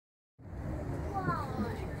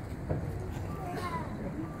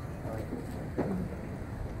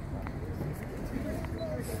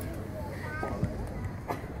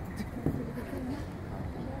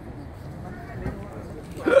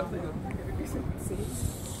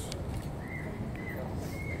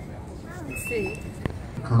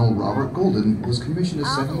Colonel Robert Golden was commissioned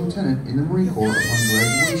as second lieutenant in the Marine Corps upon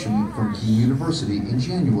graduation from Keene University in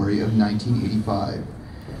January of 1985.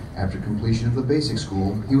 After completion of the basic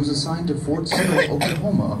school, he was assigned to Fort Sill,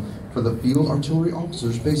 Oklahoma for the Field Artillery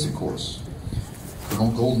Officers Basic Course.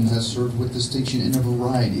 Colonel Golden has served with distinction in a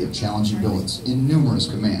variety of challenging billets in numerous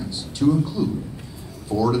commands, to include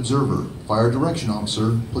Forward Observer, Fire Direction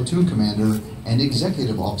Officer, Platoon Commander, and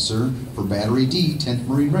Executive Officer for Battery D, 10th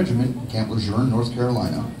Marine Regiment, Camp Lejeune, North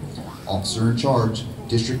Carolina. Officer in Charge,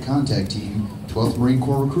 District Contact Team, 12th Marine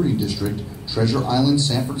Corps Recruiting District, Treasure Island,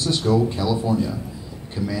 San Francisco, California.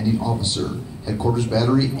 Commanding Officer, Headquarters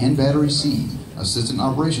Battery and Battery C, Assistant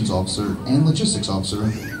Operations Officer and Logistics Officer,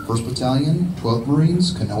 1st Battalion, 12th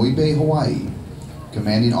Marines, Kanoe Bay, Hawaii.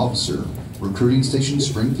 Commanding Officer, Recruiting Station,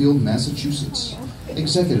 Springfield, Massachusetts.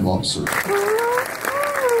 Executive Officer.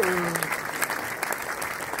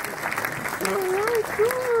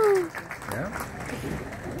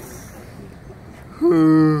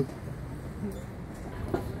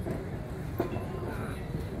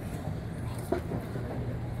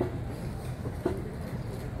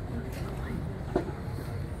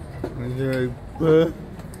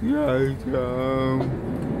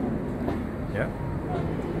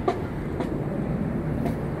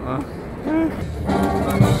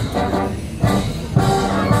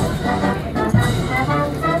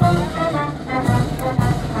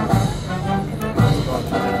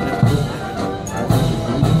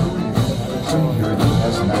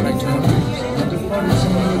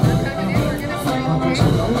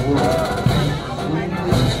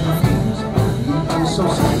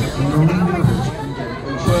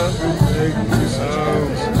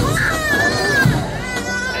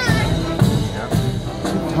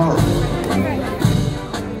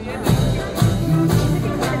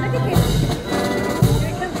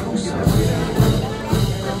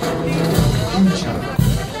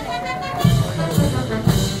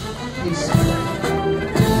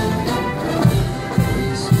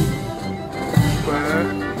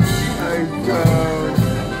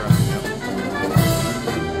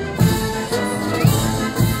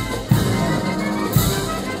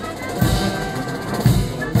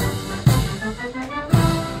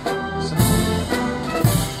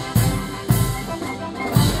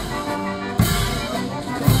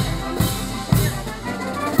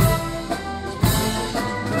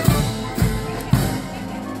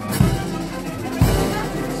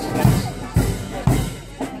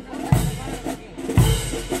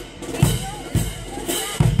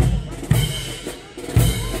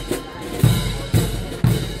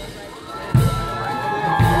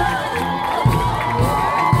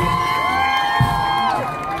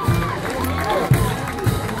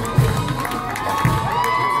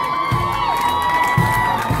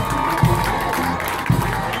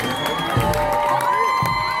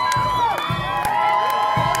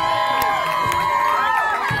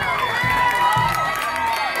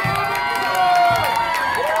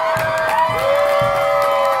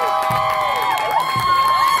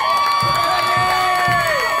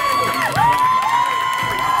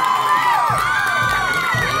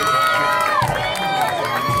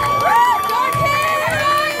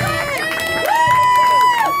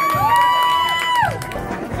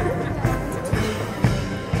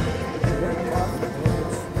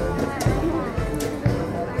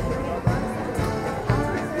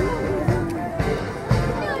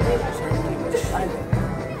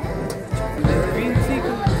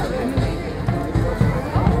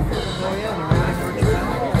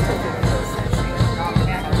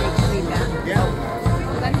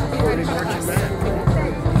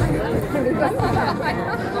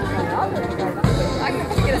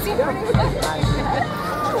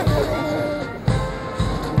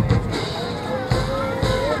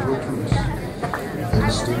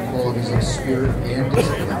 Qualities of spirit and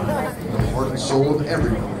discipline, the heart and soul of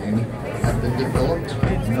every Marine, have been developed,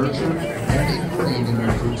 nurtured, and ingrained in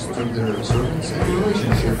recruits through their service and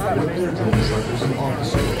relationship with their drill instructors and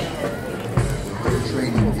officers. Recruit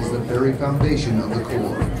training is the very foundation of the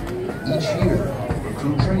Corps. Each year,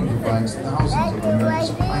 recruit training provides thousands of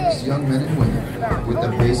America's finest young men and women with the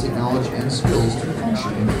basic knowledge and skills to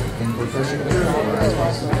function in profession characterized by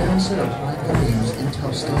a strong set of high values and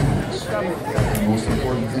tough standards. The most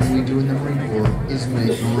important thing we do in the Marine Corps is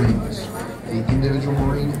make Marines. The individual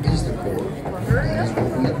Marine is the Corps. That is what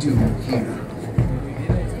we do here.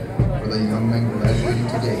 For the young men graduating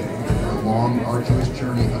today, the long, arduous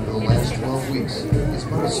journey of the last 12 weeks is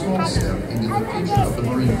but a small step into the future of the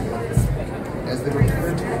Marine Corps. As they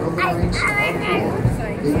prepare to grow the ranks of our Corps,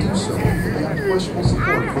 they do so with the unquestionable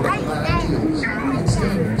support for the high ideals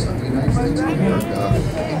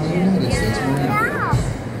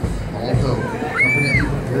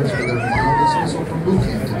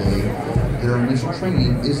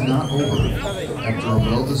training is not over. After a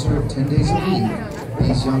well-deserved 10 days of leave,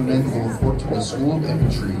 these young men will report to the School of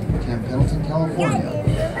Infantry, Camp Pendleton, California,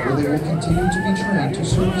 where they will continue to be trained to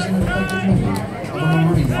serve as an effective member of a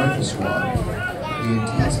Marine Rifle Squad. The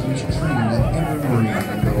intense mission training that every Marine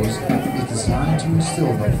undergoes is designed to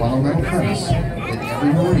instill the fundamental premise that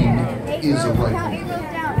every Marine is a rifleman.